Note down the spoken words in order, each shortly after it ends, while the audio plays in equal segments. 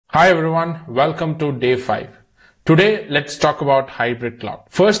Hi everyone, welcome to day 5. Today, let's talk about hybrid cloud.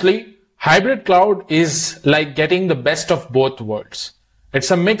 Firstly, hybrid cloud is like getting the best of both worlds.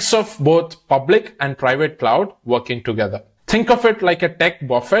 It's a mix of both public and private cloud working together. Think of it like a tech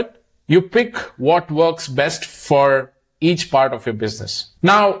buffet. You pick what works best for each part of your business.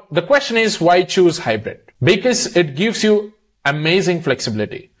 Now, the question is, why choose hybrid? Because it gives you amazing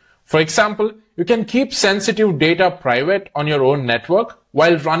flexibility. For example, you can keep sensitive data private on your own network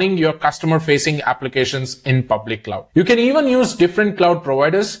while running your customer-facing applications in public cloud. You can even use different cloud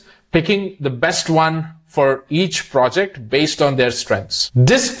providers, picking the best one for each project based on their strengths.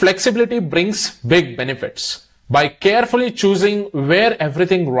 This flexibility brings big benefits. By carefully choosing where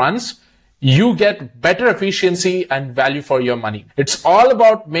everything runs, you get better efficiency and value for your money. It's all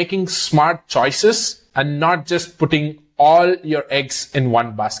about making smart choices and not just putting all your eggs in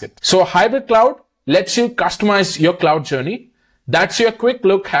one basket. So hybrid cloud lets you customize your cloud journey. That's your quick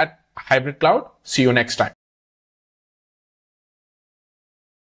look at hybrid cloud. See you next time.